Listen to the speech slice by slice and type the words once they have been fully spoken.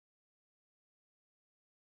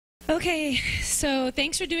Okay, so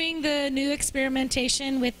thanks for doing the new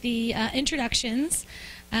experimentation with the introductions.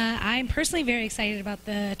 I'm personally very excited about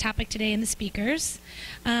the topic today and the speakers.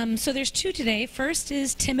 So there's two today. First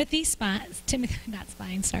is Timothy Stein,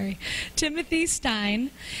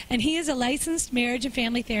 and he is a licensed marriage and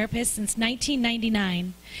family therapist since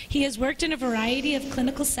 1999. He has worked in a variety of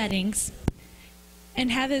clinical settings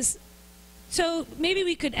and so maybe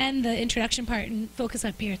we could end the introduction part and focus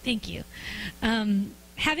up here. Thank you.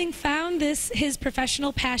 Having found his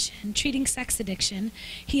professional passion, treating sex addiction,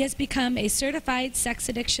 he has become a certified sex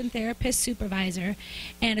addiction therapist supervisor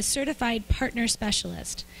and a certified partner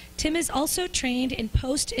specialist. Tim is also trained in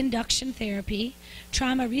post-induction therapy,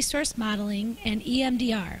 trauma resource modeling, and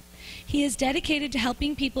EMDR. He is dedicated to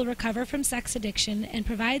helping people recover from sex addiction and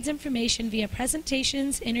provides information via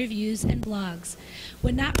presentations, interviews, and blogs.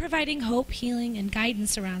 When not providing hope, healing, and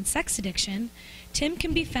guidance around sex addiction, Tim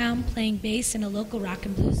can be found playing bass in a local rock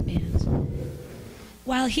and blues band.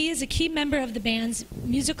 While he is a key member of the band's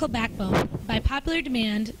musical backbone, by popular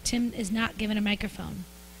demand, Tim is not given a microphone.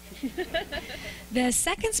 The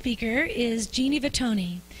second speaker is Jeanne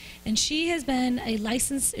Vattuone, and she is a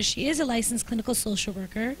licensed clinical social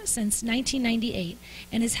worker since 1998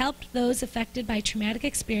 and has helped those affected by traumatic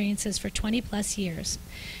experiences for 20+ years.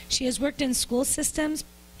 She has worked in school systems,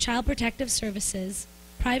 child protective services,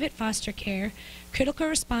 private foster care, critical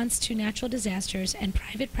response to natural disasters, and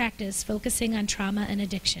private practice focusing on trauma and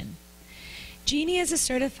addiction. Jeanne is a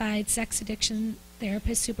certified sex addiction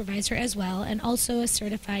therapist supervisor as well, and also a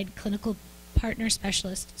certified clinical partner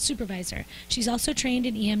specialist supervisor. She's also trained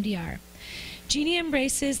in EMDR. Jeanne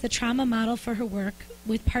embraces the trauma model for her work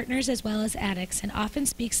with partners as well as addicts and often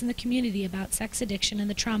speaks in the community about sex addiction and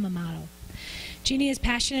the trauma model. Jeanne is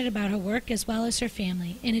passionate about her work as well as her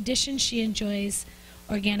family. In addition, she enjoys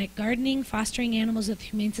organic gardening, fostering animals with the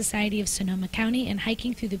Humane Society of Sonoma County, and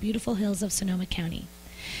hiking through the beautiful hills of Sonoma County.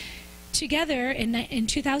 Together, in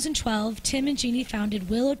 2012, Tim and Jeanne founded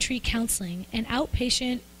Willow Tree Counseling, an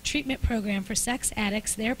outpatient treatment program for sex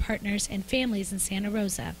addicts, their partners, and families in Santa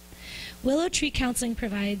Rosa. Willow Tree Counseling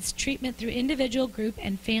provides treatment through individual, group,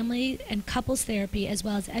 and family and couples therapy, as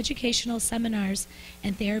well as educational seminars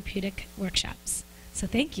and therapeutic workshops. So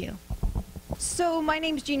thank you. So my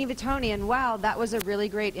name's Jeanne Vattuone, and wow, that was a really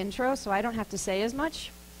great intro, so I don't have to say as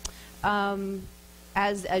much.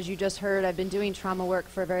 As you just heard, I've been doing trauma work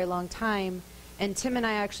for a very long time, and Tim and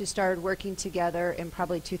I actually started working together in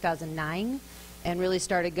probably 2009 and really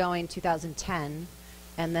started going 2010,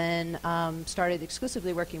 and then started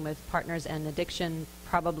exclusively working with partners and addiction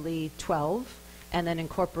probably 12, and then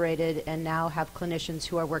incorporated and now have clinicians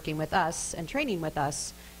who are working with us and training with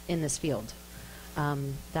us in this field.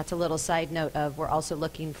 That's a little side note of we're also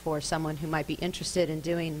looking for someone who might be interested in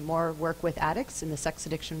doing more work with addicts in the sex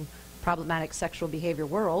addiction, problematic sexual behavior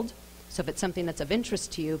world. So if it's something that's of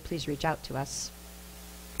interest to you, please reach out to us.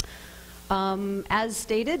 As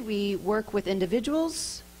stated, we work with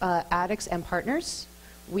individuals, addicts, and partners.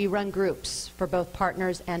 We run groups for both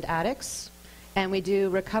partners and addicts, and we do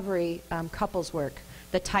recovery couples work.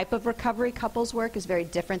 The type of recovery couples work is very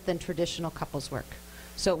different than traditional couples work.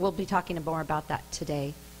 So we'll be talking more about that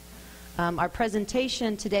today. Our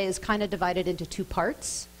presentation today is kind of divided into two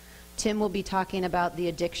parts. Tim will be talking about the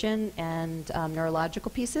addiction and neurological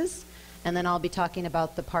pieces, and then I'll be talking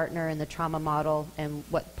about the partner and the trauma model and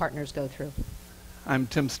what partners go through. I'm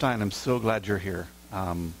Tim Stein. I'm so glad you're here.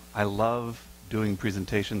 I love doing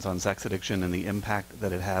presentations on sex addiction and the impact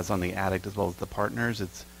that it has on the addict as well as the partners.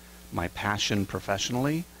 It's my passion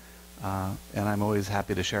professionally, and I'm always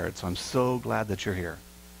happy to share it. So I'm so glad that you're here.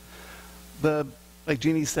 Like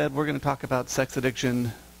Jeanne said, we're going to talk about sex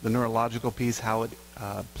addiction, the neurological piece, how it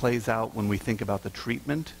plays out when we think about the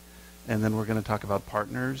treatment, and then we're going to talk about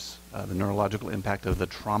partners, the neurological impact of the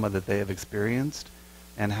trauma that they have experienced,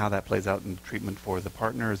 and how that plays out in treatment for the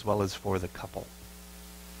partner as well as for the couple.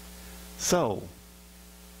 So,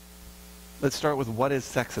 let's start with what is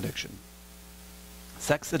sex addiction.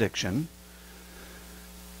 Sex addiction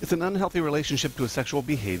is an unhealthy relationship to a sexual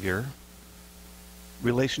behavior,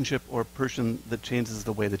 relationship or person that changes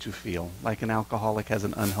the way that you feel. Like an alcoholic has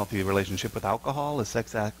an unhealthy relationship with alcohol, a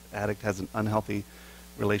sex addict has an unhealthy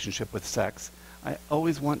relationship with sex. I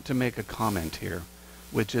always want to make a comment here,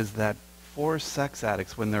 which is that for sex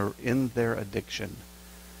addicts, when they're in their addiction,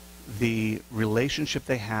 the relationship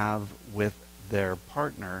they have with their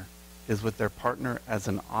partner is with their partner as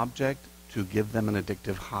an object to give them an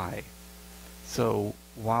addictive high. So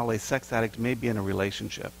while a sex addict may be in a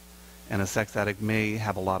relationship, and a sex addict may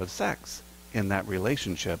have a lot of sex in that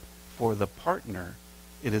relationship, for the partner,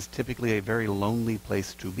 it is typically a very lonely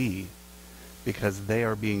place to be because they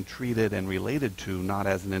are being treated and related to not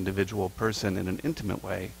as an individual person in an intimate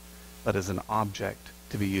way, but as an object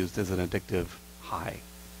to be used as an addictive high.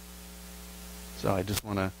 So I just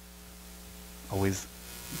want to always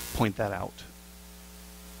point that out.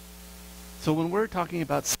 So when we're talking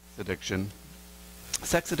about sex addiction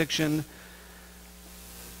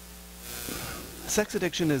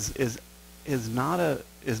is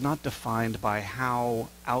not defined by how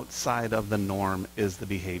outside of the norm is the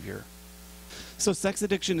behavior. So sex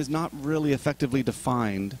addiction is not really effectively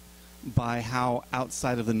defined by how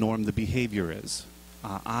outside of the norm the behavior is.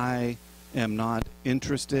 I am not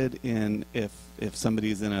interested in if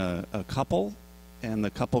somebody's in a couple and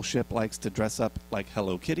the coupleship likes to dress up like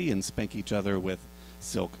Hello Kitty and spank each other with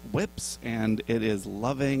silk whips, and it is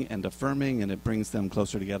loving and affirming and it brings them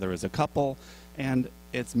closer together as a couple, and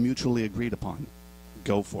it's mutually agreed upon.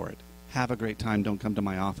 Go for it. Have a great time. Don't come to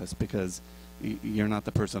my office because you're not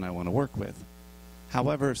the person I want to work with.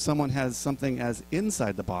 However, if someone has something as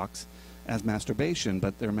inside the box as masturbation,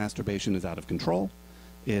 but their masturbation is out of control,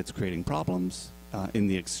 it's creating problems. In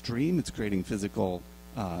the extreme, it's creating physical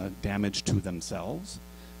damage to themselves.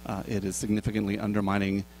 It is significantly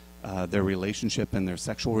undermining their relationship and their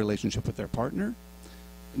sexual relationship with their partner.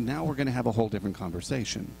 Now we're going to have a whole different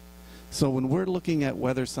conversation. So when we're looking at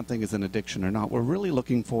whether something is an addiction or not, we're really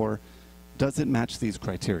looking for, does it match these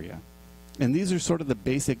criteria? And these are sort of the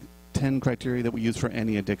basic 10 criteria that we use for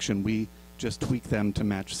any addiction. We just tweak them to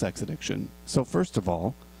match sex addiction. So first of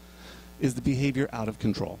all, is the behavior out of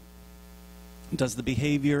control? Does the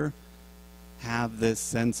behavior have this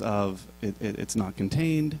sense of it's not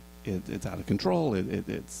contained, it's out of control,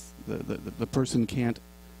 the person can't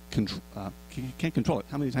control it?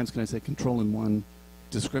 How many times can I say control in one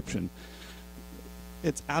description?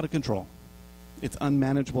 It's out of control. It's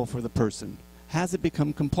unmanageable for the person. Has it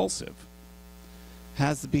become compulsive?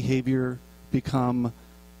 Has the behavior become,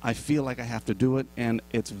 I feel like I have to do it, and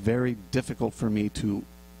it's very difficult for me to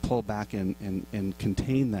pull back and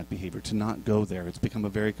contain that behavior, to not go there. It's become a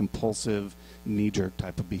very compulsive, knee-jerk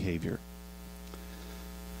type of behavior.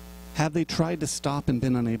 Have they tried to stop and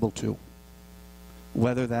been unable to?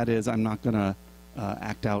 Whether that is, I'm not going to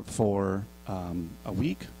act out for a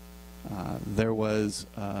week. There was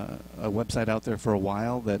a website out there for a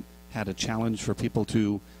while that had a challenge for people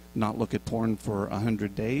to not look at porn for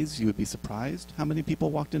 100 days. You would be surprised how many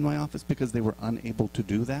people walked in my office because they were unable to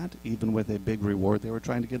do that, even with a big reward they were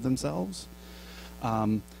trying to give themselves.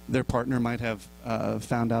 Their partner might have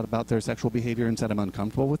found out about their sexual behavior and said, I'm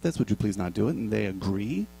uncomfortable with this, would you please not do it? And they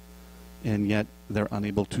agree, and yet they're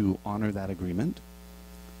unable to honor that agreement.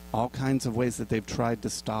 All kinds of ways that they've tried to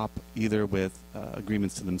stop, either with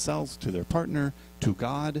agreements to themselves, to their partner, to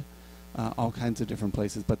God, all kinds of different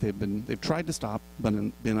places, but they've tried to stop, but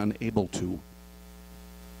been unable to.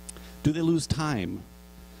 Do they lose time?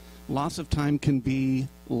 Loss of time can be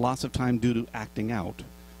loss of time due to acting out.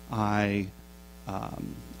 I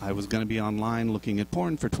was going to be online looking at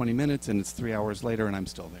porn for 20 minutes, and it's 3 hours later, and I'm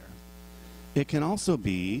still there. It can also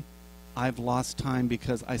be I've lost time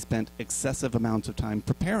because I spent excessive amounts of time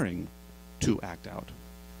preparing to act out.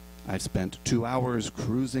 I've spent 2 hours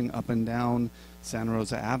cruising up and down Santa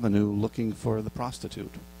Rosa Avenue looking for the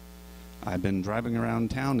prostitute. I've been driving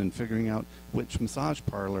around town and figuring out which massage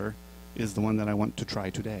parlor is the one that I want to try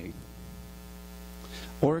today.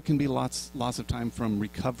 Or it can be loss of time from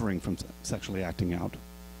recovering from sexually acting out.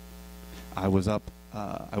 I was up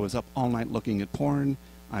all night looking at porn.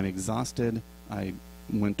 I'm exhausted. I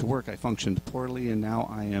went to work. I functioned poorly, and now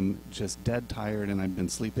I am just dead tired, and I've been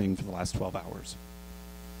sleeping for the last 12 hours.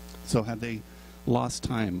 So have they lost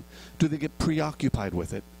time? Do they get preoccupied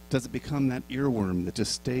with it? Does it become that earworm that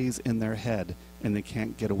just stays in their head and they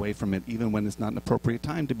can't get away from it, even when it's not an appropriate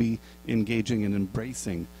time to be engaging and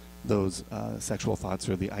embracing those sexual thoughts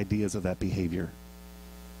or the ideas of that behavior?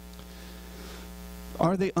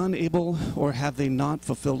 Are they unable, or have they not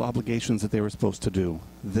fulfilled obligations that they were supposed to do?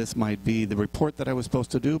 This might be the report that I was supposed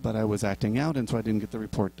to do, but I was acting out, and so I didn't get the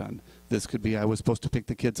report done. This could be I was supposed to pick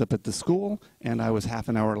the kids up at the school, and I was half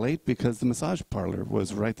an hour late because the massage parlor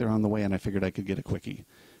was right there on the way, and I figured I could get a quickie.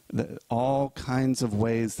 All kinds of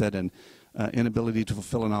ways that an inability to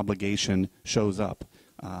fulfill an obligation shows up.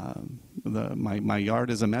 My yard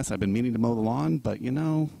is a mess. I've been meaning to mow the lawn, but you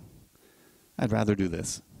know, I'd rather do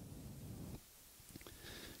this.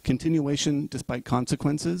 Continuation despite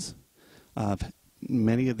consequences.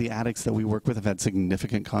 Many of the addicts that we work with have had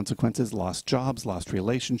significant consequences: lost jobs, lost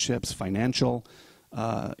relationships, financial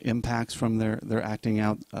impacts from their acting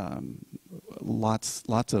out. Lots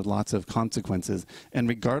of consequences. And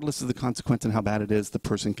regardless of the consequence and how bad it is, the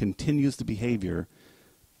person continues the behavior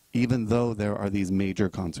even though there are these major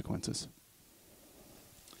consequences.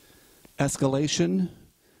 Escalation.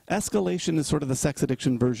 Escalation is sort of the sex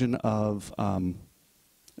addiction version of,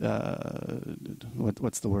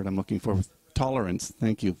 what's the word I'm looking for? Tolerance.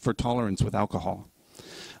 Thank you. For tolerance with alcohol.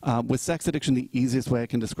 With sex addiction, the easiest way I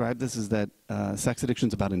can describe this is that sex addiction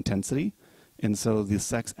is about intensity. And so the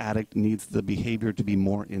sex addict needs the behavior to be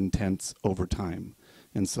more intense over time.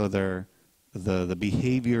 And so the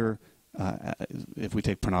behavior, if we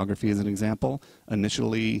take pornography as an example,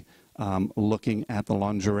 initially looking at the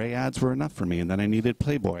lingerie ads were enough for me. And then I needed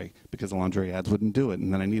Playboy because the lingerie ads wouldn't do it.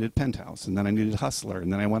 And then I needed Penthouse. And then I needed Hustler.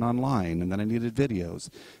 And then I went online. And then I needed videos.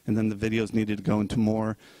 And then the videos needed to go into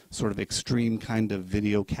more sort of extreme kind of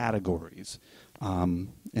video categories.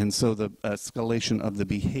 And so the escalation of the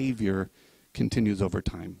behavior continues over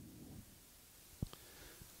time.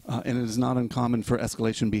 And it is not uncommon for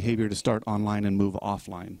escalation behavior to start online and move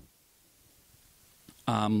offline.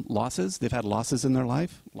 Losses, they've had losses in their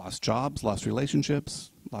life, lost jobs, lost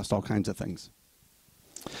relationships, lost all kinds of things.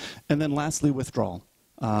 And then lastly, withdrawal.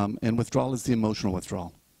 And withdrawal is the emotional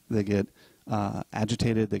withdrawal. They get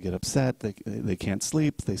agitated, they get upset, they can't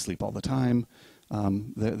sleep, they sleep all the time.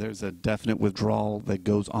 There's a definite withdrawal that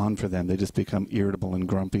goes on for them. They just become irritable and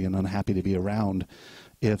grumpy and unhappy to be around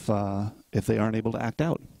if they aren't able to act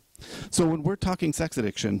out. So when we're talking sex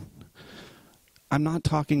addiction, I'm not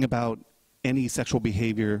talking about any sexual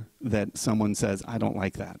behavior that someone says, I don't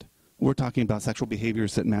like that. We're talking about sexual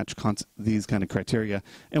behaviors that match these kind of criteria,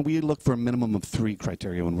 and we look for a minimum of 3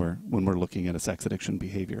 criteria when we're looking at a sex addiction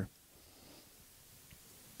behavior.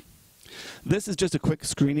 This is just a quick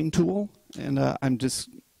screening tool, and I'm not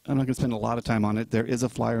going to spend a lot of time on it. There is a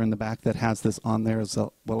flyer in the back that has this on there, as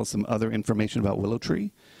well as some other information about Willow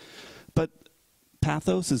Tree. But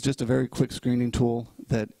Pathos is just a very quick screening tool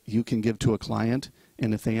that you can give to a client,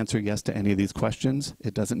 and if they answer yes to any of these questions,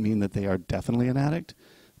 it doesn't mean that they are definitely an addict,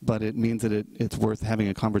 but it means that it's worth having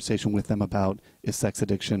a conversation with them about if sex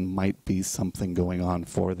addiction might be something going on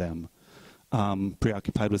for them.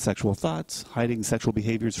 Preoccupied with sexual thoughts, hiding sexual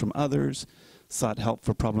behaviors from others, sought help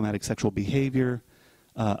for problematic sexual behavior.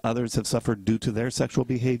 Others have suffered due to their sexual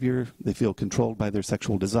behavior. They feel controlled by their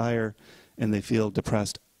sexual desire, and they feel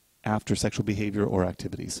depressed after sexual behavior or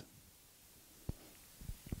activities.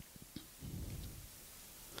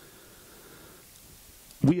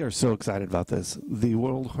 We are so excited about this. The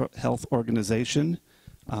World Health Organization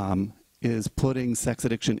is putting sex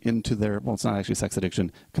addiction into their, well, it's not actually sex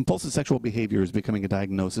addiction. Compulsive sexual behavior is becoming a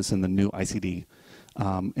diagnosis in the new ICD,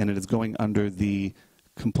 and it is going under the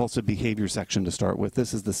compulsive behavior section to start with.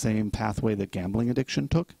 This is the same pathway that gambling addiction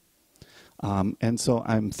took. And so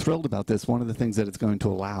I'm thrilled about this. One of the things that it's going to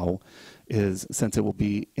allow is, since it will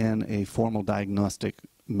be in a formal diagnostic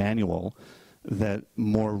manual, that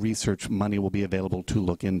more research money will be available to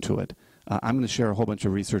look into it. I'm going to share a whole bunch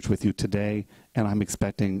of research with you today, and I'm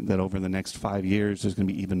expecting that over the next 5 years there's going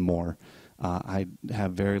to be even more. I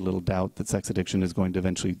have very little doubt that sex addiction is going to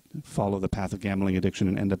eventually follow the path of gambling addiction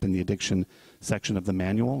and end up in the addiction section of the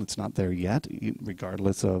manual. It's not there yet,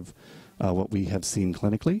 regardless of what we have seen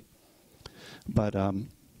clinically. But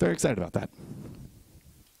very excited about that.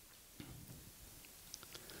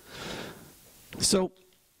 So,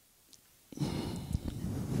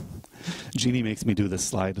 Jeannie makes me do this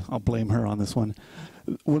slide. I'll blame her on this one.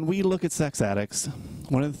 When we look at sex addicts,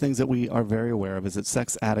 one of the things that we are very aware of is that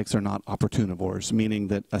sex addicts are not opportunivores, meaning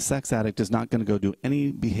that a sex addict is not going to go do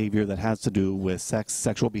any behavior that has to do with sex,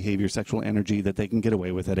 sexual behavior, sexual energy that they can get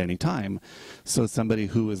away with at any time. So somebody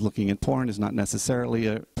who is looking at porn is not necessarily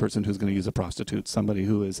a person who's going to use a prostitute. Somebody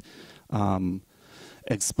who is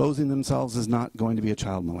exposing themselves is not going to be a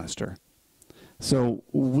child molester. So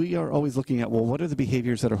we are always looking at, well, what are the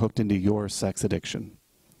behaviors that are hooked into your sex addiction?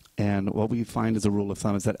 And what we find as a rule of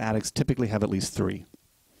thumb is that addicts typically have at least 3.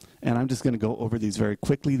 And I'm just going to go over these very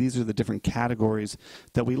quickly. These are the different categories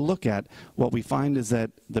that we look at. What we find is that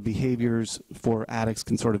the behaviors for addicts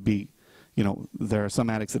can sort of be, you know, there are some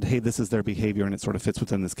addicts that, hey, this is their behavior and it sort of fits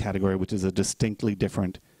within this category, which is a distinctly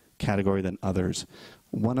different category than others.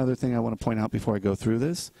 One other thing I want to point out before I go through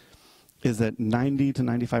this is that 90 to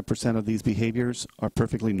 95% of these behaviors are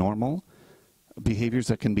perfectly normal, behaviors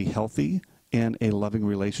that can be healthy in a loving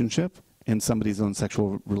relationship in somebody's own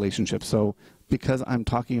sexual relationship. So because I'm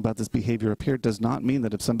talking about this behavior up here does not mean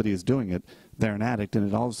that if somebody is doing it, they're an addict, and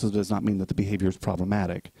it also does not mean that the behavior is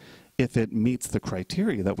problematic. If it meets the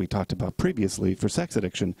criteria that we talked about previously for sex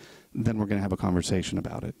addiction, then we're going to have a conversation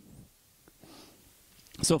about it.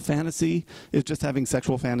 So fantasy is just having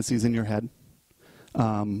sexual fantasies in your head.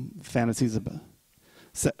 Fantasy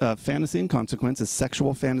and consequence is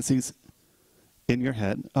sexual fantasies in your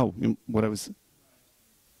head. Oh,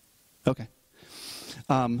 okay.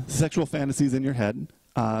 Sexual fantasies in your head.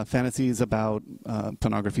 Fantasies about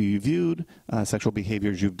pornography you viewed, sexual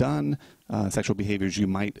behaviors you've done, sexual behaviors you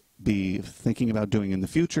might be thinking about doing in the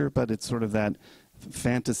future, but it's sort of that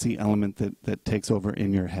fantasy element that takes over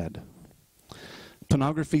in your head.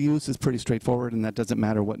 Pornography use is pretty straightforward, and that doesn't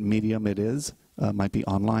matter what medium it is. It might be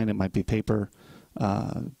online, it might be paper,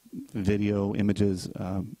 video, images,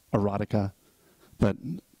 erotica, but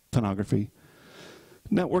pornography.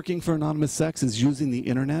 Networking for anonymous sex is using the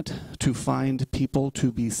internet to find people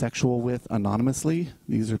to be sexual with anonymously.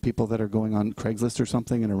 These are people that are going on Craigslist or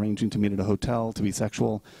something and arranging to meet at a hotel to be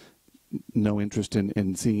sexual. No interest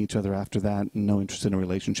in seeing each other after that, no interest in a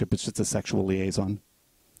relationship. It's just a sexual liaison.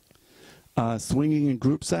 Swinging and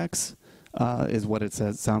group sex is what it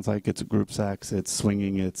says. Sounds like it's group sex, it's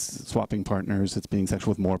swinging, it's swapping partners, it's being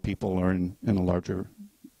sexual with more people or in a larger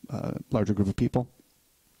group of people.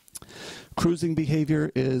 Cruising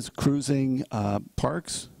behavior is cruising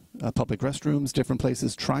parks, public restrooms, different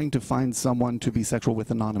places, trying to find someone to be sexual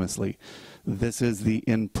with anonymously. This is the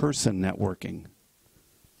in-person networking.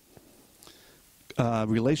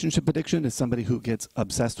 Relationship addiction is somebody who gets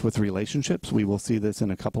obsessed with relationships. We will see this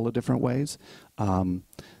in a couple of different ways.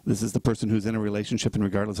 This is the person who's in a relationship, and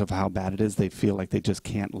regardless of how bad it is, they feel like they just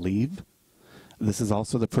can't leave. This is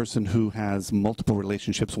also the person who has multiple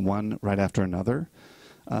relationships, one right after another.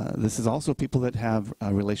 This is also people that have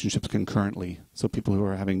relationships concurrently. So people who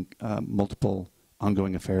are having multiple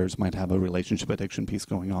ongoing affairs might have a relationship addiction piece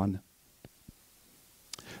going on.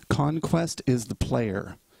 Conquest is the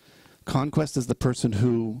player. Conquest is the person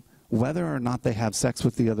who, whether or not they have sex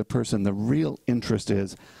with the other person, the real interest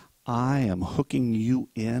is, I am hooking you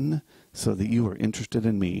in so that you are interested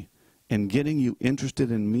in me. And getting you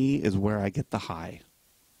interested in me is where I get the high.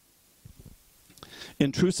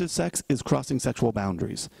 Intrusive sex is crossing sexual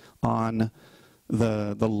boundaries. On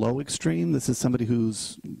the low extreme, this is somebody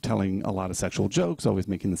who's telling a lot of sexual jokes, always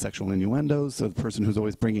making the sexual innuendos, so the person who's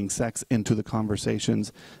always bringing sex into the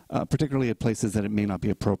conversations, particularly at places that it may not be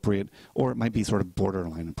appropriate, or it might be sort of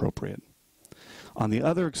borderline appropriate. On the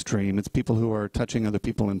other extreme, it's people who are touching other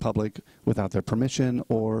people in public without their permission,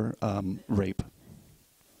 or rape,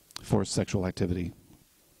 forced sexual activity.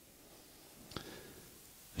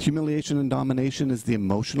 Humiliation and domination is the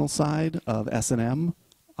emotional side of S&M.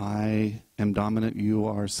 I am dominant, you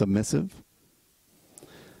are submissive.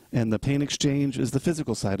 And the pain exchange is the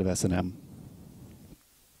physical side of S&M.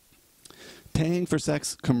 Paying for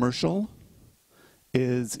sex commercial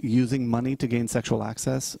is using money to gain sexual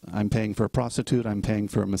access. I'm paying for a prostitute, I'm paying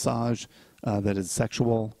for a massage that is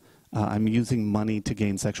sexual. I'm using money to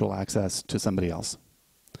gain sexual access to somebody else.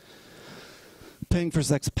 Paying for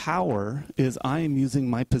sex power is I am using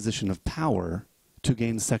my position of power to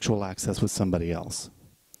gain sexual access with somebody else.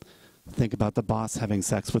 Think about the boss having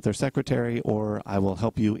sex with their secretary, or I will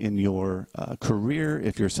help you in your career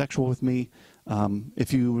if you're sexual with me.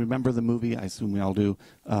 If you remember the movie, I assume we all do,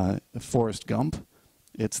 Forrest Gump,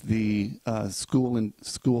 it's the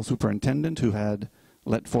school superintendent who had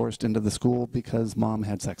let Forrest into the school because mom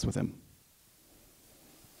had sex with him.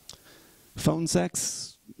 Phone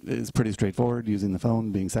sex is pretty straightforward, using the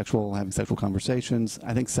phone, being sexual, having sexual conversations.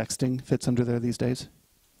 I think sexting fits under there these days.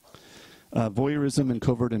 Voyeurism and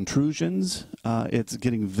covert intrusions, it's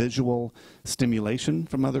getting visual stimulation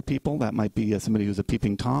from other people. That might be somebody who's a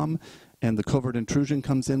peeping Tom. And the covert intrusion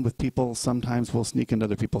comes in with people sometimes will sneak into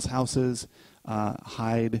other people's houses,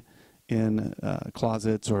 hide in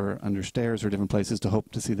closets or under stairs or different places to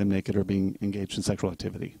hope to see them naked or being engaged in sexual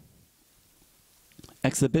activity.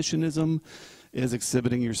 Exhibitionism is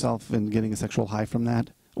exhibiting yourself and getting a sexual high from that,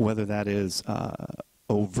 whether that is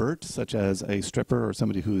overt, such as a stripper or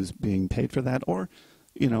somebody who's being paid for that, or,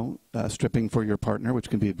 you know, stripping for your partner, which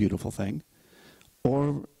can be a beautiful thing.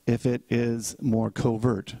 Or if it is more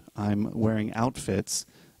covert, I'm wearing outfits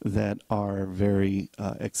that are very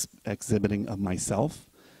exhibiting of myself,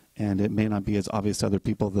 and it may not be as obvious to other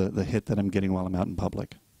people the hit that I'm getting while I'm out in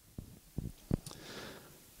public.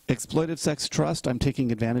 Exploitive sex trust, I'm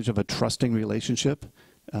taking advantage of a trusting relationship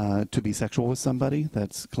to be sexual with somebody.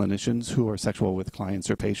 That's clinicians who are sexual with clients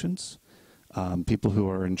or patients, people who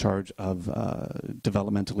are in charge of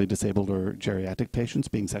developmentally disabled or geriatric patients,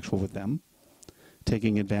 being sexual with them,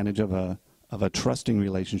 taking advantage of a trusting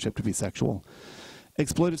relationship to be sexual.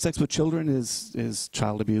 Exploitive sex with children is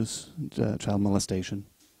child abuse, child molestation,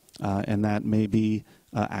 and that may be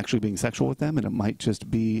actually being sexual with them, and it might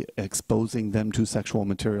just be exposing them to sexual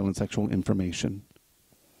material and sexual information.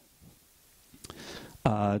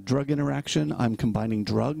 Drug interaction, I'm combining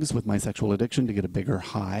drugs with my sexual addiction to get a bigger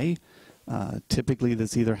high. Typically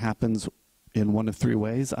this either happens in one of three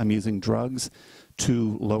ways. I'm using drugs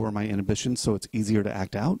to lower my inhibition so it's easier to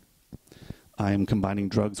act out. I am combining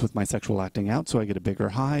drugs with my sexual acting out so I get a bigger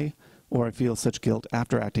high, or I feel such guilt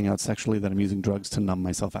after acting out sexually that I'm using drugs to numb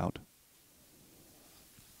myself out.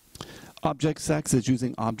 Object sex is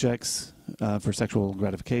using objects for sexual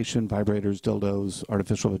gratification, vibrators, dildos,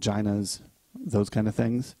 artificial vaginas, those kind of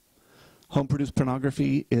things. Home-produced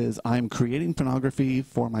pornography is I'm creating pornography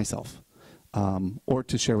for myself or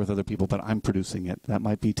to share with other people, but I'm producing it. That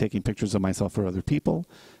might be taking pictures of myself for other people.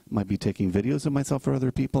 It might be taking videos of myself for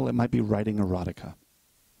other people. It might be writing erotica.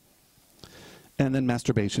 And then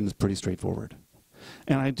masturbation is pretty straightforward.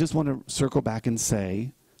 And I just want to circle back and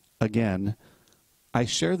say, again, I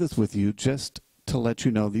share this with you just to let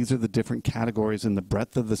you know these are the different categories and the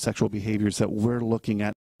breadth of the sexual behaviors that we're looking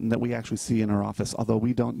at and that we actually see in our office, although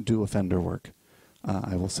we don't do offender work.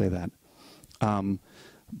 I will say that.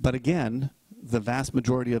 But again, the vast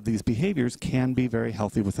majority of these behaviors can be very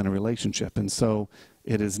healthy within a relationship. And so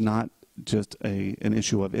it is not just an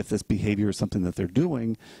issue of if this behavior is something that they're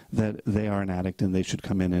doing, that they are an addict and they should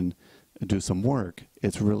come in and do some work.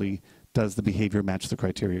 It's really, does the behavior match the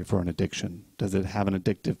criteria for an addiction? Does it have an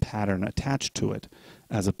addictive pattern attached to it,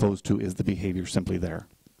 as opposed to is the behavior simply there?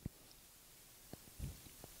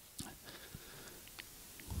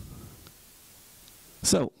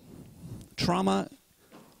 So, trauma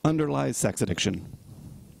underlies sex addiction.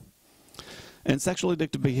 And sexual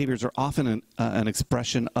addictive behaviors are often an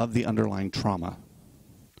expression of the underlying trauma.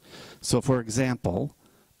 So for example,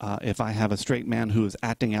 if I have a straight man who is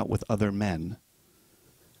acting out with other men,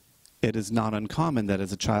 it is not uncommon that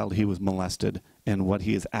as a child he was molested, and what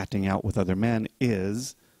he is acting out with other men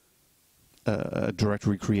is a direct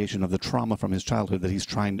recreation of the trauma from his childhood that he's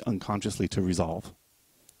trying unconsciously to resolve.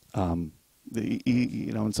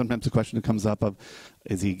 You know, and sometimes the question comes up of,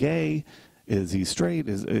 is he gay? Is he straight?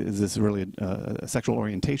 Is this really a sexual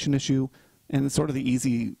orientation issue? And sort of the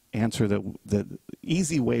easy answer, the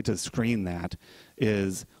easy way to screen that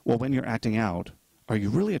is, well, when you're acting out, are you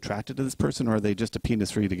really attracted to this person, or are they just a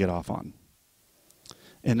penis for you to get off on?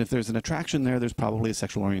 And if there's an attraction there, there's probably a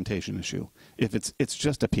sexual orientation issue. If it's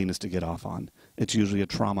just a penis to get off on, it's usually a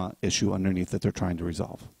trauma issue underneath that they're trying to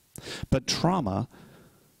resolve. But trauma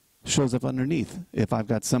shows up underneath. If I've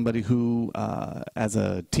got somebody who, as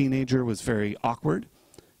a teenager, was very awkward,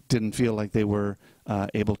 didn't feel like they were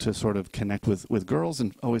able to sort of connect with girls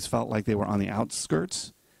and always felt like they were on the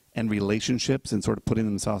outskirts, and relationships and sort of putting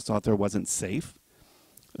themselves out there wasn't safe,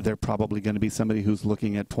 they're probably going to be somebody who's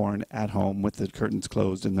looking at porn at home with the curtains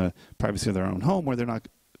closed in the privacy of their own home, where they're not,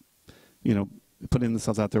 you know, putting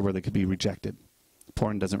themselves out there where they could be rejected.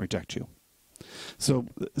 Porn doesn't reject you. So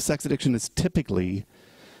sex addiction is typically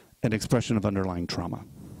an expression of underlying trauma.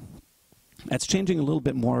 That's changing a little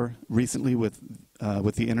bit more recently with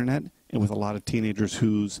the internet and with a lot of teenagers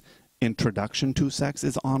whose introduction to sex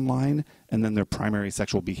is online, and then their primary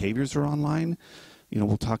sexual behaviors are online. You know,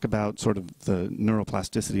 we'll talk about sort of the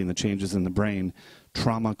neuroplasticity and the changes in the brain.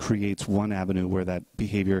 Trauma creates one avenue where that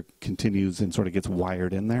behavior continues and sort of gets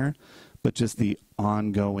wired in there, but just the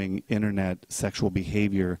ongoing internet sexual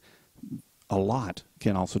behavior, a lot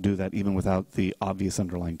can also do that even without the obvious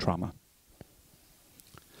underlying trauma.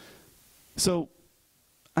 So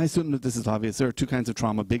I assume that this is obvious. There are two kinds of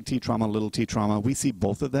trauma, big T trauma, little t trauma. We see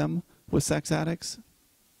both of them with sex addicts.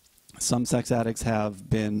 Some sex addicts have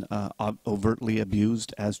been overtly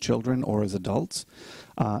abused as children or as adults,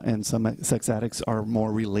 and some sex addicts are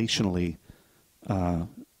more relationally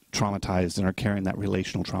traumatized and are carrying that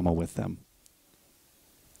relational trauma with them.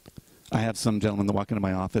 I have some gentlemen that walk into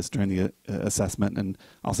my office during the assessment, and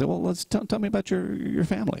I'll say, well, let's tell me about your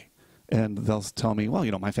family. And they'll tell me, well,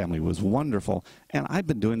 you know, my family was wonderful. And I've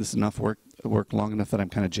been doing this enough work long enough that I'm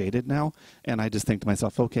kind of jaded now. And I just think to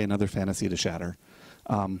myself, okay, another fantasy to shatter.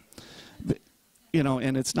 You know,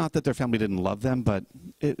 and it's not that their family didn't love them, but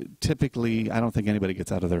typically, I don't think anybody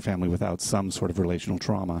gets out of their family without some sort of relational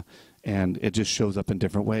trauma. And it just shows up in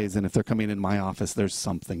different ways. And if they're coming in my office, there's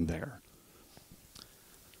something there.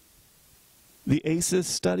 The ACEs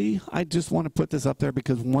study, I just want to put this up there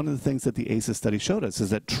because one of the things that the ACEs study showed us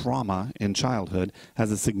is that trauma in childhood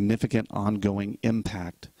has a significant ongoing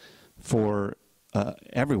impact for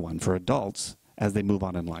everyone, for adults, as they move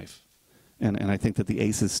on in life. And I think that the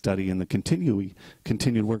ACEs study and the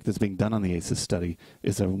continued work that's being done on the ACEs study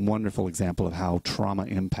is a wonderful example of how trauma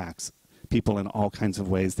impacts people in all kinds of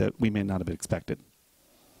ways that we may not have expected.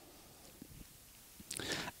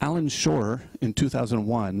 Alan Shore, in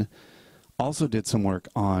 2001, also did some work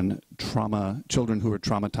on trauma, children who were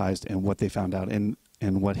traumatized, and what they found out. And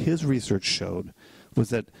what his research showed was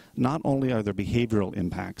that not only are there behavioral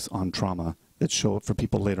impacts on trauma that show up for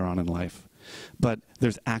people later on in life, but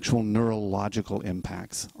there's actual neurological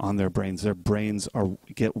impacts on their brains. Their brains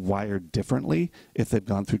get wired differently if they've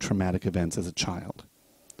gone through traumatic events as a child.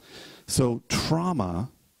 So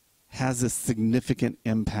trauma has a significant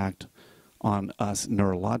impact on us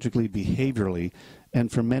neurologically, behaviorally,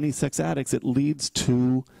 and for many sex addicts, it leads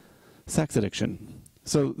to sex addiction.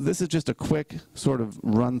 So this is just a quick sort of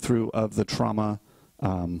run through of the trauma,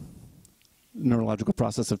 neurological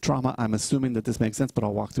process of trauma. I'm assuming that this makes sense, but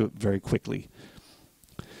I'll walk through it very quickly.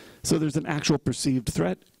 So there's an actual perceived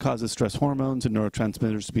threat, causes stress hormones and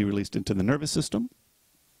neurotransmitters to be released into the nervous system.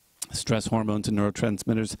 Stress hormones and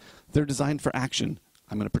neurotransmitters, they're designed for action.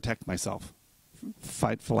 I'm going to protect myself.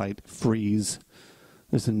 Fight, flight, freeze.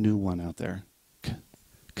 There's a new one out there.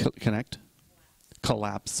 Connect?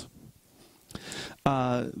 Collapse.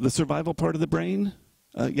 The survival part of the brain,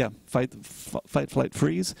 fight, flight,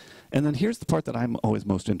 freeze. And then here's the part that I'm always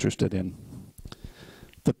most interested in.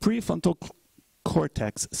 The prefrontal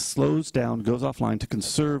cortex slows down, goes offline to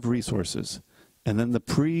conserve resources. And then the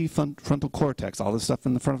prefrontal cortex, all the stuff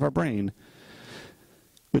in the front of our brain,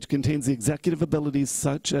 which contains the executive abilities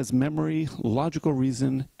such as memory, logical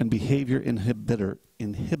reason, and behavior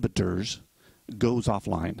inhibitors, goes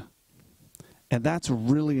offline. And that's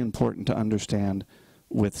really important to understand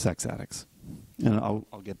with sex addicts. And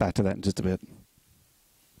I'll get back to that in just a bit.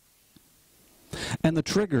 And the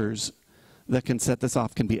triggers that can set this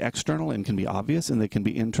off can be external and can be obvious, and they can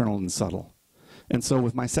be internal and subtle. And so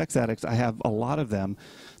with my sex addicts, I have a lot of them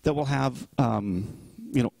that will have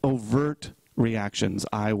overt reactions.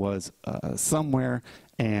 I was somewhere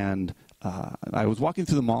and I was walking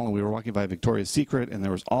through the mall, and we were walking by Victoria's Secret, and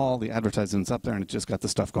there was all the advertisements up there, and it just got the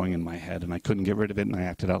stuff going in my head, and I couldn't get rid of it, and I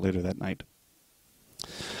acted out later that night.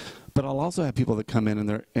 But I'll also have people that come in,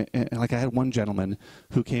 and like I had one gentleman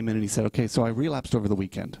who came in and he said, okay, so I relapsed over the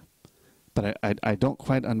weekend, but I don't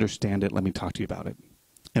quite understand it. Let me talk to you about it.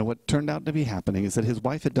 And what turned out to be happening is that his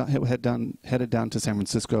wife had headed down to San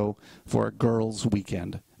Francisco for a girls'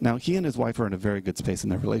 weekend. Now, he and his wife are in a very good space in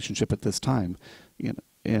their relationship at this time.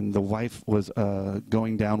 And the wife was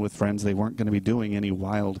going down with friends. They weren't going to be doing any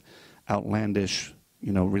wild, outlandish,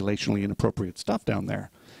 relationally inappropriate stuff down there.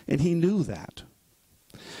 And he knew that.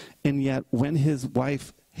 And yet, when his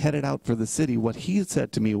wife headed out for the city, what he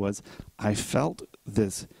said to me was, I felt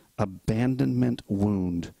this abandonment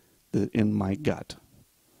wound in my gut.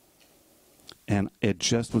 And it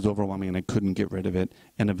just was overwhelming, and I couldn't get rid of it,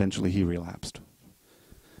 and eventually he relapsed.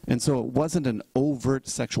 And so it wasn't an overt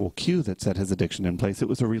sexual cue that set his addiction in place. It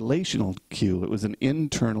was a relational cue. It was an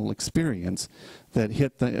internal experience that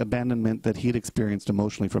hit the abandonment that he'd experienced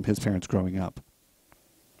emotionally from his parents growing up.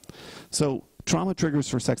 So trauma triggers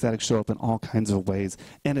for sex addicts show up in all kinds of ways,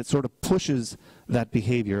 and it sort of pushes that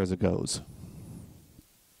behavior as it goes.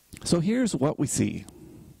 So here's what we see.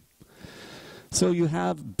 So you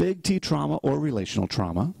have big T trauma or relational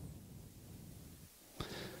trauma.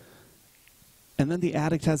 And then the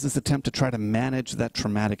addict has this attempt to try to manage that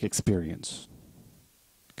traumatic experience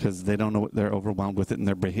because they don't know what they're overwhelmed with it, and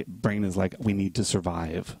their brain is like, we need to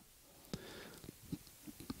survive.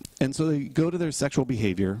 And so they go to their sexual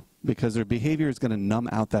behavior because their behavior is going to numb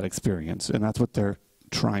out that experience, and that's what they're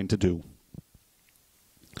trying to do.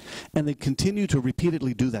 And they continue to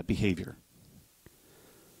repeatedly do that behavior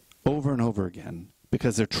over and over again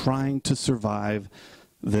because they're trying to survive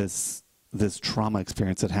this trauma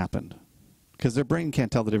experience that happened. Because their brain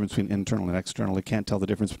can't tell the difference between internal and external. It can't tell the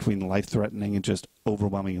difference between life-threatening and just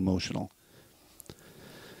overwhelming emotional.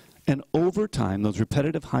 And over time, those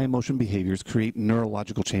repetitive high-emotion behaviors create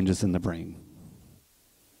neurological changes in the brain.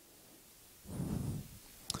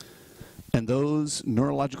 And those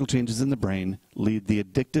neurological changes in the brain lead the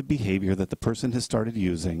addictive behavior that the person has started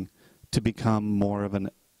using to become more of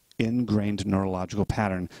an ingrained neurological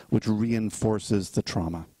pattern, which reinforces the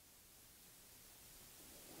trauma.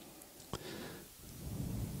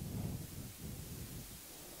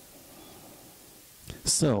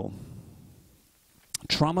 So,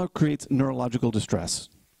 trauma creates neurological distress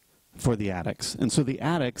for the addicts. And so the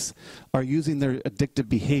addicts are using their addictive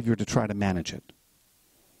behavior to try to manage it.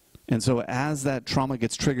 And so as that trauma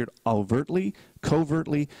gets triggered overtly,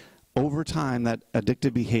 covertly, over time, that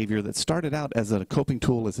addictive behavior that started out as a coping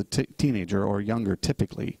tool as a teenager or younger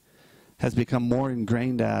typically has become more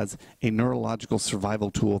ingrained as a neurological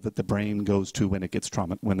survival tool that the brain goes to when it gets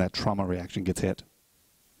trauma, when that trauma reaction gets hit.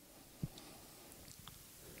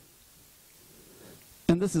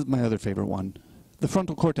 And this is my other favorite one. The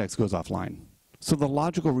frontal cortex goes offline. So the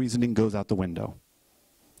logical reasoning goes out the window.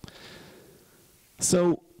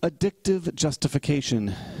 So addictive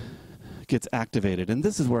justification gets activated. And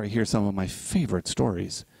this is where I hear some of my favorite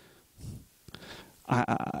stories.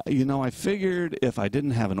 I figured if I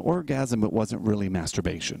didn't have an orgasm, it wasn't really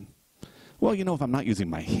masturbation. Well, if I'm not using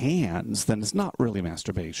my hands, then it's not really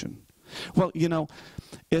masturbation. Well,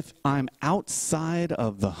 if I'm outside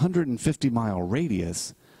of the 150-mile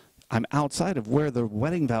radius, I'm outside of where the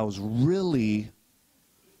wedding vows really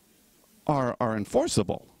are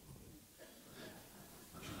enforceable.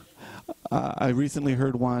 I recently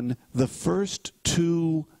heard one, the first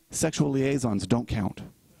 2 sexual liaisons don't count.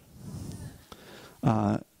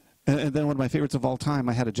 And then one of my favorites of all time,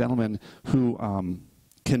 I had a gentleman who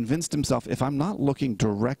convinced himself, if I'm not looking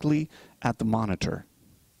directly at the monitor,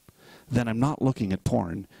 then I'm not looking at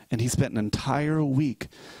porn. And he spent an entire week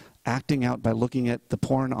acting out by looking at the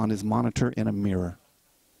porn on his monitor in a mirror.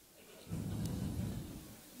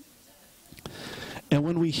 And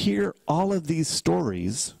when we hear all of these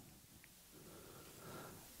stories,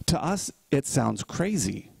 to us, it sounds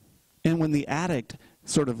crazy. And when the addict,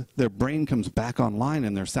 sort of, their brain comes back online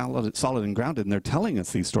and they're solid and grounded and they're telling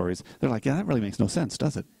us these stories, they're like, yeah, that really makes no sense,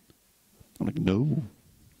 does it? I'm like, no.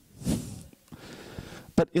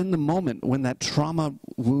 But in the moment when that trauma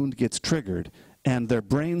wound gets triggered and their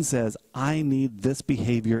brain says, I need this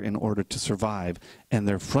behavior in order to survive, and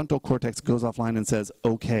their frontal cortex goes offline and says,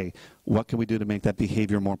 okay, what can we do to make that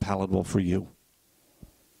behavior more palatable for you?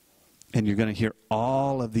 And you're going to hear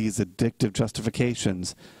all of these addictive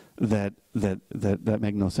justifications that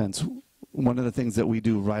make no sense. One of the things that we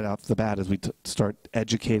do right off the bat is we start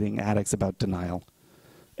educating addicts about denial.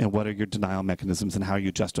 And what are your denial mechanisms, and how are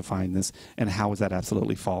you justifying this, and how is that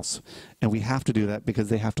absolutely false? And we have to do that because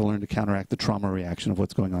they have to learn to counteract the trauma reaction of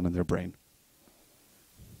what's going on in their brain.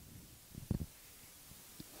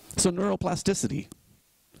 So neuroplasticity.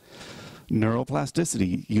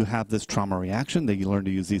 Neuroplasticity, you have this trauma reaction, that you learn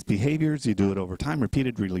to use these behaviors, you do it over time,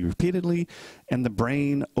 repeatedly, and the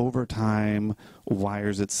brain over time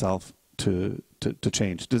wires itself to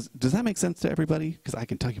change. Does that make sense to everybody? Because I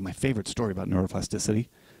can tell you my favorite story about neuroplasticity.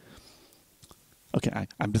 Okay,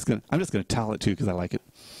 I'm just gonna tell it to you because I like it.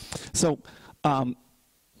 So,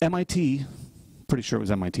 MIT, pretty sure it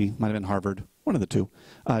was MIT, might have been Harvard, one of the two,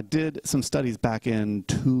 did some studies back in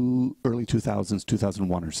early 2000s,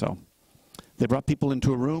 2001 or so. They brought people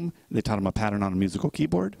into a room, they taught them a pattern on a musical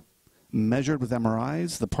keyboard, measured with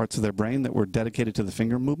MRIs the parts of their brain that were dedicated to the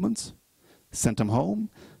finger movements, sent them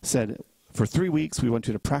home, said, for 3 weeks, we want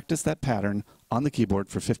you to practice that pattern on the keyboard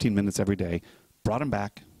for 15 minutes every day, brought them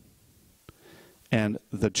back, and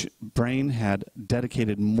the brain had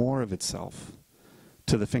dedicated more of itself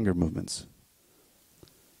to the finger movements.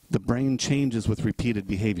 The brain changes with repeated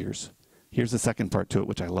behaviors. Here's the second part to it,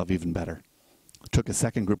 which I love even better. Took a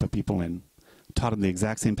second group of people in, taught them the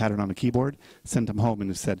exact same pattern on a keyboard, sent them home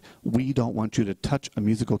and said, we don't want you to touch a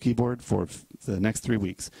musical keyboard for the next 3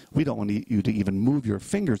 weeks. We don't want you to even move your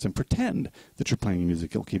fingers and pretend that you're playing a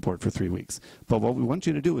musical keyboard for 3 weeks. But what we want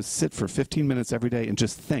you to do is sit for 15 minutes every day and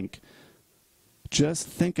just think. Just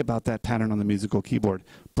think about that pattern on the musical keyboard.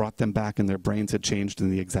 Brought them back and their brains had changed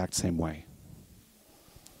in the exact same way.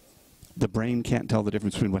 The brain can't tell the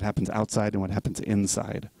difference between what happens outside and what happens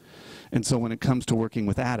inside. And so when it comes to working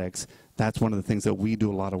with addicts, that's one of the things that we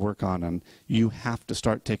do a lot of work on. And you have to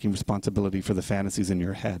start taking responsibility for the fantasies in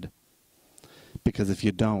your head. Because if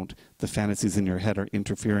you don't, the fantasies in your head are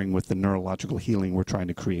interfering with the neurological healing we're trying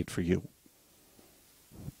to create for you.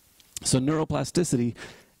 So neuroplasticity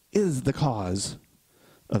is the cause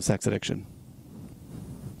of sex addiction.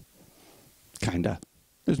 Kinda.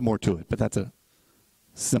 There's more to it, but that's a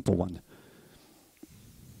simple one.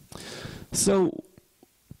 So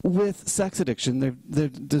with sex addiction,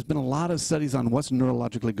 there's been a lot of studies on what's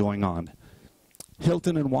neurologically going on.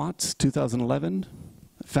 Hilton and Watts, 2011,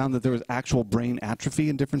 found that there was actual brain atrophy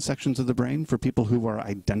in different sections of the brain for people who are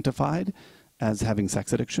identified as having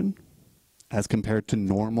sex addiction, as compared to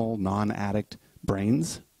normal, non-addict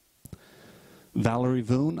brains. Valerie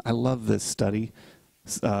Voon, I love this study.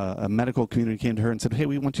 A medical community came to her and said, hey,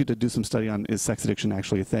 we want you to do some study on, is sex addiction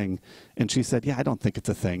actually a thing? And she said, yeah, I don't think it's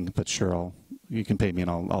a thing, but sure, you can pay me and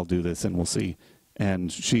I'll do this and we'll see.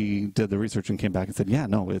 And she did the research and came back and said, yeah,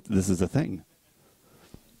 no, this is a thing.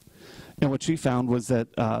 And what she found was that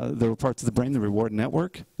there were parts of the brain, the reward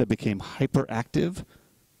network, that became hyperactive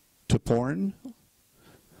to porn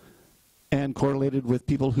and correlated with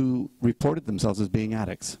people who reported themselves as being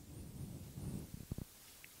addicts.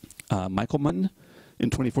 Michelman, in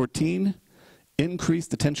 2014,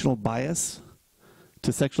 increased attentional bias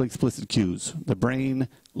to sexually explicit cues. The brain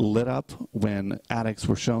lit up when addicts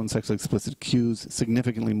were shown sexually explicit cues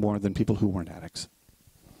significantly more than people who weren't addicts.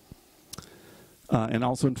 And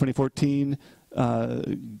also in 2014,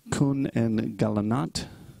 Kuhn and Galanat,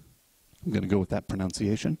 I'm going to go with that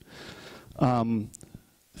pronunciation, found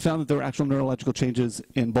that there were actual neurological changes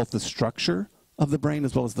in both the structure of the brain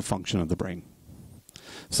as well as the function of the brain.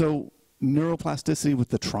 So neuroplasticity with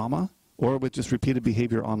the trauma or with just repeated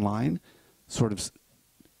behavior online sort of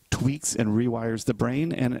tweaks and rewires the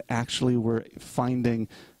brain, and actually we're finding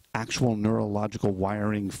actual neurological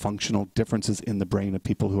wiring functional differences in the brain of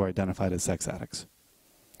people who are identified as sex addicts.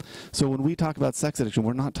 So when we talk about sex addiction,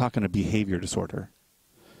 we're not talking a behavior disorder.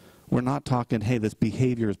 We're not talking, hey, this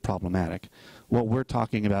behavior is problematic. What we're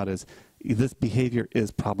talking about is this behavior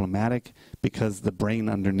is problematic because the brain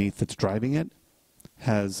underneath that's driving it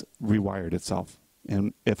has rewired itself.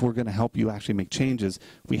 And if we're going to help you actually make changes,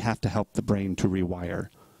 we have to help the brain to rewire.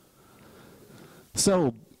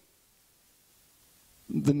 So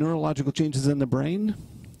the neurological changes in the brain,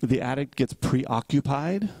 the addict gets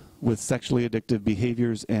preoccupied with sexually addictive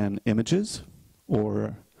behaviors and images,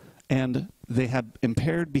 and they have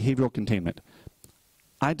impaired behavioral containment.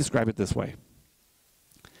 I describe it this way.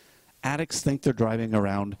 Addicts think they're driving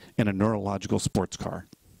around in a neurological sports car.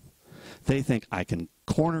 They think, I can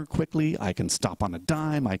corner quickly, I can stop on a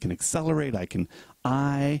dime, I can accelerate,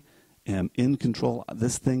 I am in control.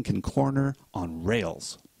 This thing can corner on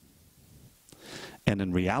rails. And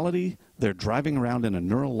in reality, they're driving around in a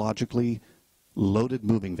neurologically loaded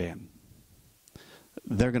moving van.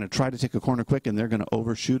 They're going to try to take a corner quick, and they're going to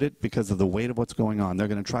overshoot it because of the weight of what's going on. They're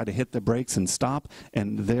going to try to hit the brakes and stop,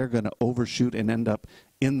 and they're going to overshoot and end up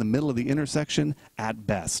in the middle of the intersection at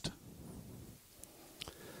best.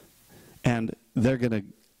 And they're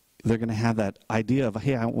going to have that idea of,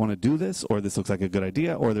 hey, I want to do this, or this looks like a good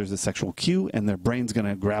idea, or there's a sexual cue, and their brain's going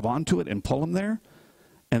to grab onto it and pull them there,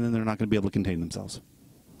 and then they're not going to be able to contain themselves.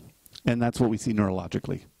 And that's what we see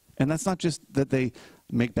neurologically. And that's not just that they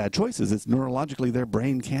make bad choices. It's neurologically their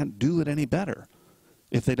brain can't do it any better.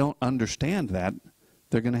 If they don't understand that,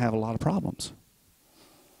 they're going to have a lot of problems.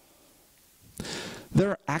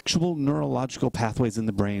 There are actual neurological pathways in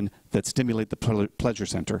the brain that stimulate the pleasure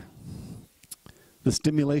center. The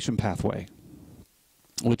stimulation pathway,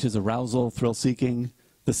 which is arousal, thrill-seeking.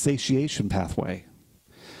 The satiation pathway,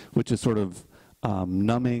 which is sort of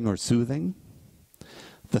numbing or soothing.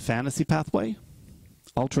 The fantasy pathway,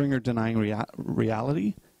 altering or denying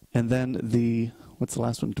reality. And then what's the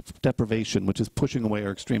last one? Deprivation, which is pushing away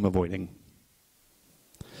or extreme avoiding.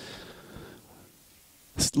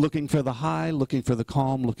 Looking for the high, looking for the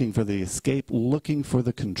calm, looking for the escape, looking for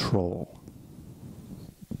the control.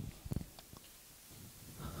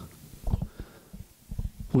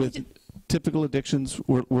 With typical addictions,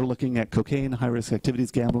 we're looking at cocaine, high-risk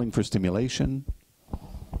activities, gambling for stimulation,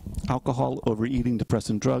 alcohol, overeating,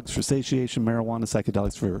 depressant drugs for satiation, marijuana,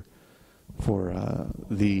 psychedelics for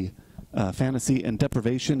the fantasy, and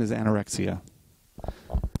deprivation is anorexia.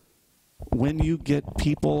 When you get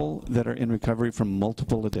people that are in recovery from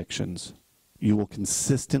multiple addictions, you will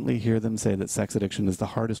consistently hear them say that sex addiction is the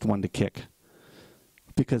hardest one to kick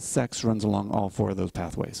because sex runs along all four of those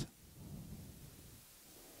pathways.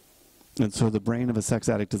 And so the brain of a sex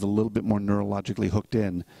addict is a little bit more neurologically hooked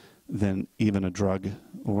in than even a drug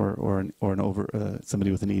or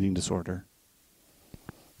somebody with an eating disorder.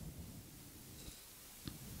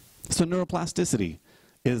 So neuroplasticity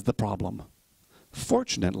is the problem.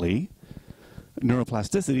 Fortunately,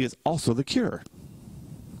 neuroplasticity is also the cure.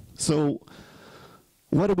 So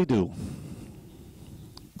what do we do?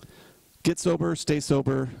 Get sober, stay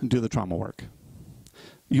sober, and do the trauma work.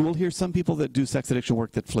 You will hear some people that do sex addiction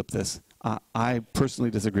work that flip this. I personally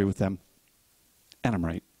disagree with them, and I'm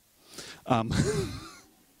right.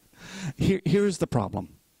 Here's the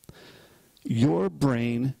problem. Your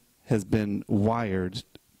brain has been wired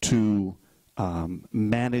to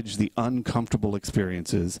manage the uncomfortable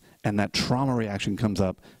experiences, and that trauma reaction comes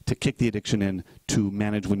up to kick the addiction in to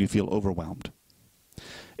manage when you feel overwhelmed.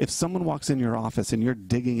 If someone walks in your office and you're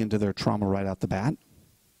digging into their trauma right out the bat,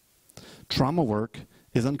 trauma work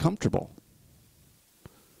is uncomfortable.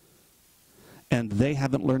 And they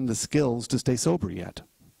haven't learned the skills to stay sober yet.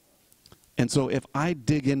 And so if I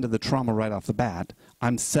dig into the trauma right off the bat,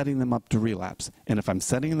 I'm setting them up to relapse. And if I'm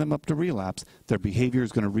setting them up to relapse, their behavior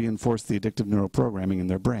is going to reinforce the addictive neuroprogramming in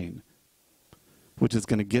their brain, which is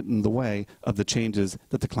going to get in the way of the changes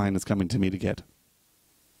that the client is coming to me to get.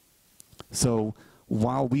 So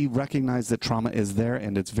while we recognize that trauma is there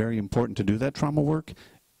and it's very important to do that trauma work,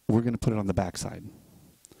 we're going to put it on the backside.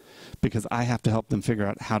 Because I have to help them figure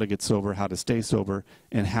out how to get sober, how to stay sober,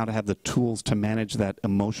 and how to have the tools to manage that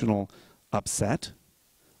emotional upset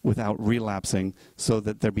without relapsing so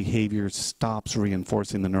that their behavior stops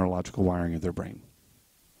reinforcing the neurological wiring of their brain.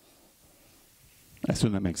 I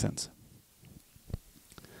assume that makes sense.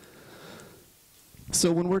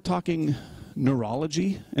 So when we're talking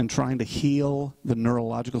neurology and trying to heal the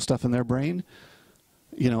neurological stuff in their brain,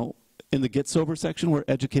 you know, in the Get Sober section, we're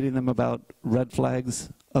educating them about red flags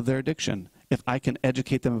of their addiction. If I can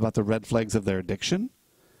educate them about the red flags of their addiction,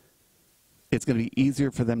 it's going to be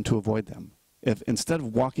easier for them to avoid them. If instead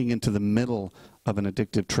of walking into the middle of an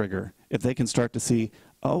addictive trigger, if they can start to see,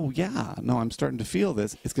 oh yeah, no, I'm starting to feel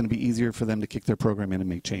this, it's going to be easier for them to kick their program in and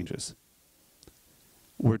make changes.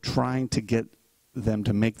 We're trying to get them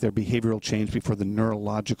to make their behavioral change before the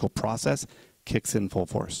neurological process kicks in full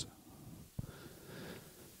force.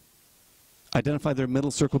 Identify their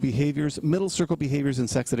middle circle behaviors. Middle circle behaviors in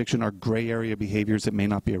sex addiction are gray area behaviors. It may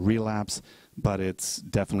not be a relapse, but it's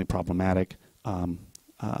definitely problematic.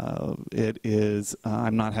 It is,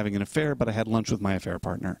 I'm not having an affair, but I had lunch with my affair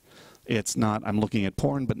partner. It's not, I'm looking at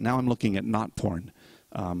porn, but now I'm looking at not porn.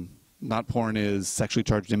 Not porn is sexually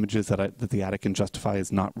charged images that the addict can justify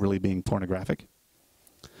as not really being pornographic.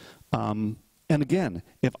 And again,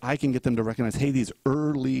 if I can get them to recognize, hey, these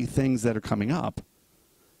early things that are coming up,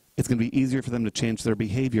 it's going to be easier for them to change their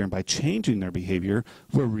behavior. And by changing their behavior,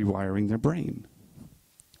 we're rewiring their brain.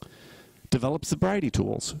 Develop sobriety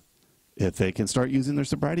tools. If they can start using their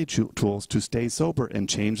sobriety tools to stay sober and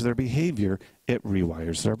change their behavior, it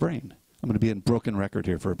rewires their brain. I'm going to be in broken record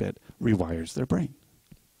here for a bit. Rewires their brain.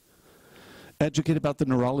 Educate about the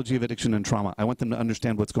neurology of addiction and trauma. I want them to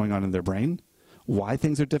understand what's going on in their brain, why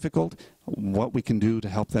things are difficult, what we can do to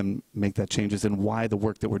help them make that changes, and why the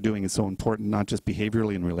work that we're doing is so important, not just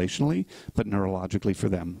behaviorally and relationally, but neurologically for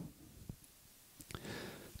them.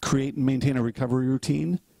 Create and maintain a recovery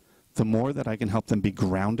routine. The more that I can help them be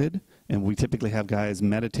grounded, and we typically have guys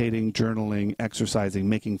meditating, journaling, exercising,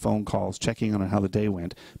 making phone calls, checking on how the day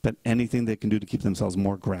went, but anything they can do to keep themselves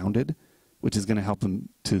more grounded, which is going to help them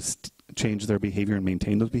to change their behavior and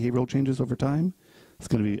maintain those behavioral changes over time, it's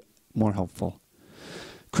going to be more helpful.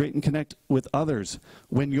 Create and connect with others.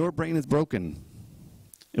 When your brain is broken,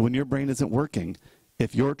 and when your brain isn't working,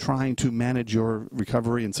 if you're trying to manage your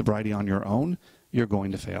recovery and sobriety on your own, you're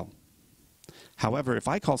going to fail. However, if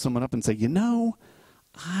I call someone up and say, you know,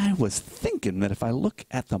 I was thinking that if I look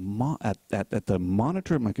at the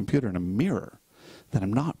monitor of my computer in a mirror, that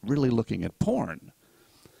I'm not really looking at porn,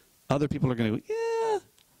 other people are going to go, yeah,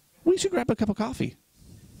 we should grab a cup of coffee.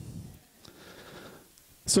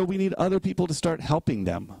 So we need other people to start helping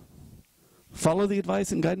them. Follow the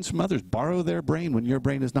advice and guidance from others. Borrow their brain when your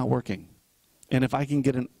brain is not working. And if I can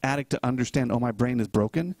get an addict to understand, oh, my brain is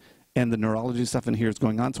broken, and the neurology stuff in here is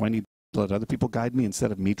going on, so I need to let other people guide me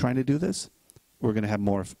instead of me trying to do this, we're going to have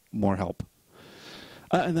more help.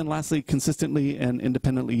 And then lastly, consistently and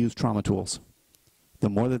independently use trauma tools. The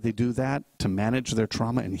more that they do that to manage their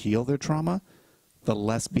trauma and heal their trauma, the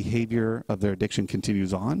less behavior of their addiction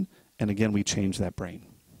continues on. And again, we change that brain.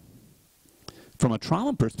 From a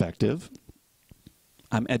trauma perspective,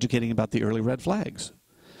 I'm educating about the early red flags.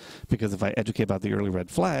 Because if I educate about the early red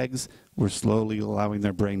flags, we're slowly allowing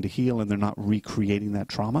their brain to heal and they're not recreating that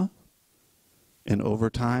trauma. And over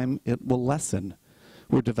time, it will lessen.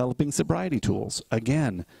 We're developing sobriety tools.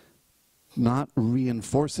 Again, not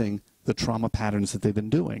reinforcing the trauma patterns that they've been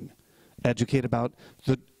doing. Educate about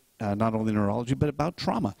the not only neurology, but about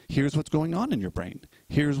trauma. Here's what's going on in your brain.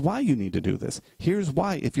 Here's why you need to do this. Here's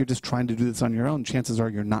why, if you're just trying to do this on your own, chances are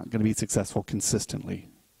you're not going to be successful consistently.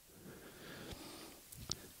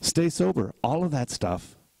 Stay sober. All of that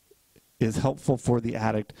stuff is helpful for the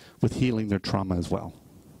addict with healing their trauma as well.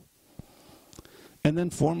 And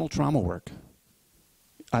then formal trauma work.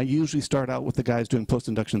 I usually start out with the guys doing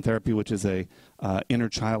post-induction therapy, which is a inner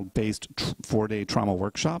child-based 4-day trauma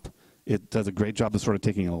workshop. It does a great job of sort of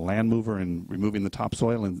taking a land mover and removing the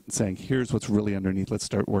topsoil and saying, here's what's really underneath, let's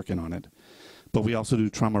start working on it. But we also do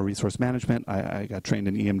trauma resource management. I got trained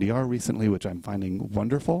in EMDR recently, which I'm finding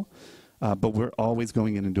wonderful. But we're always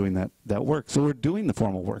going in and doing that work. So we're doing the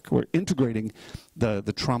formal work. We're integrating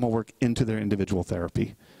the trauma work into their individual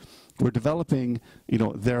therapy. We're developing,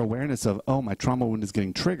 their awareness of, oh, my trauma wound is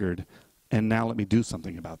getting triggered, and now let me do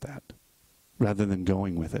something about that, rather than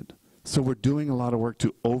going with it. So we're doing a lot of work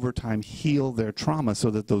to, over time, heal their trauma so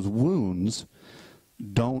that those wounds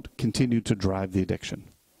don't continue to drive the addiction.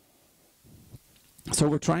 So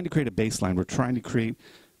we're trying to create a baseline. We're trying to create,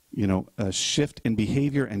 a shift in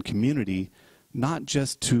behavior and community, not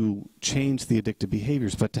just to change the addictive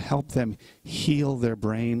behaviors, but to help them heal their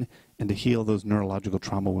brain and to heal those neurological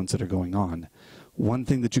trauma wounds that are going on. One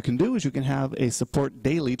thing that you can do is you can have a support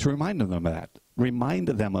daily to remind them of that. Remind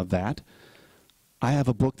them of that. I have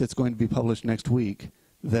a book that's going to be published next week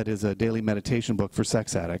that is a daily meditation book for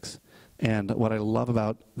sex addicts. And what I love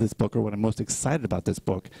about this book, or what I'm most excited about this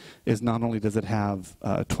book, is not only does it have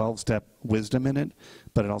 12-step wisdom in it,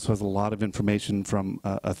 but it also has a lot of information from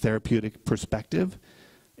a therapeutic perspective.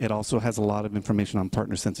 It also has a lot of information on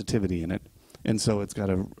partner sensitivity in it. And so it's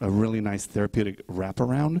got a really nice therapeutic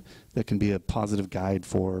wraparound that can be a positive guide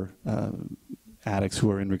for addicts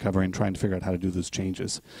who are in recovery and trying to figure out how to do those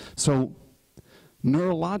changes. So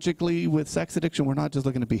neurologically, with sex addiction, we're not just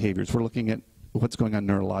looking at behaviors. We're looking at what's going on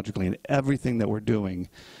neurologically, and everything that we're doing,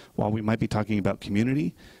 while we might be talking about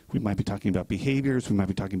community, we might be talking about behaviors, we might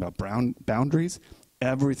be talking about boundaries,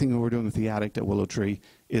 everything that we're doing with the addict at Willow Tree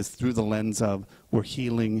is through the lens of we're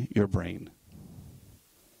healing your brain.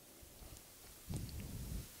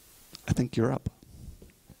 I think you're up.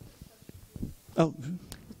 Oh,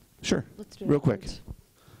 sure. Let's do real it. quick.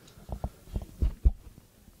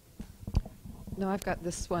 No, I've got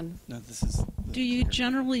this one. No, this is. Do you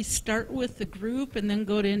generally start with the group and then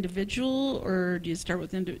go to individual, or do you start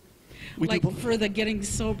with like for the getting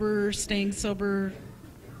sober, staying sober,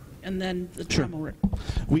 and then the trauma work?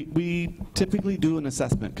 We typically do an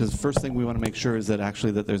assessment, because the first thing we want to make sure is that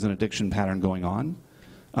actually that there's an addiction pattern going on.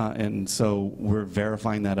 And so we're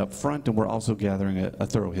verifying that up front, and we're also gathering a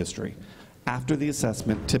thorough history. After the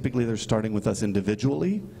assessment, typically they're starting with us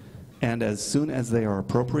individually, and as soon as they are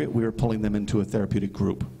appropriate, we are pulling them into a therapeutic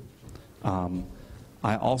group.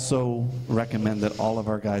 I also recommend that all of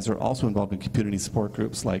our guys are also involved in community support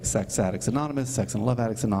groups like Sex Addicts Anonymous, Sex and Love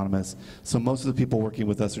Addicts Anonymous. So most of the people working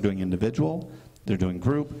with us are doing individual, they're doing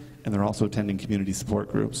group, and they're also attending community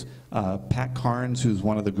support groups. Pat Carnes, who's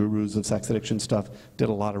one of the gurus of sex addiction stuff, did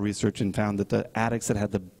a lot of research and found that the addicts that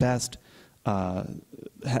had the best,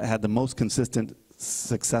 had the most consistent,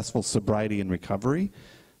 successful sobriety and recovery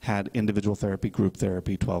had individual therapy, group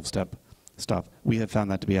therapy, 12-step stuff. We have found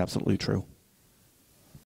that to be absolutely true.